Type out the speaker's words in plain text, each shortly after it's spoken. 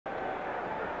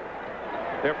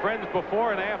They're friends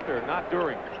before and after, not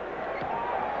during.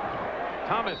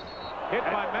 Thomas hit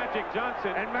by Magic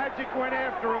Johnson. And Magic went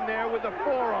after him there with a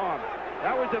forearm.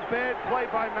 That was a bad play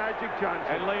by Magic Johnson.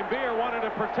 And Lambier wanted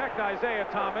to protect Isiah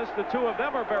Thomas. The two of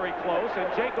them are very close. And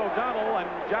Jake O'Donnell and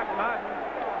Jack Madden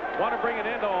want to bring an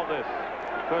end to all this.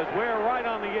 Because we're right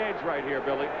on the edge right here,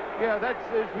 Billy. Yeah, that's,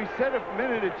 as we said a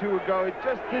minute or two ago, it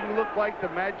just didn't look like the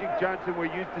Magic Johnson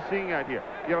we're used to seeing out here.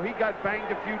 You know, he got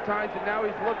banged a few times, and now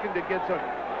he's looking to get some.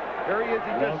 There he is.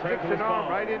 He just sticks an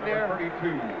arm right in there. 32,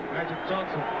 Magic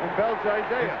Johnson. And belts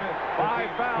Isiah.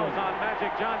 5 fouls on Magic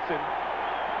Johnson.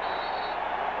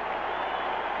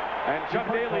 And Chuck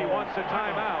Daly wants a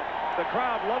timeout. The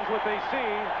crowd loves what they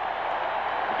see.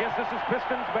 I guess this is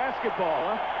Pistons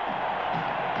basketball, huh?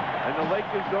 And the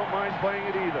Lakers don't mind playing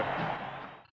it either.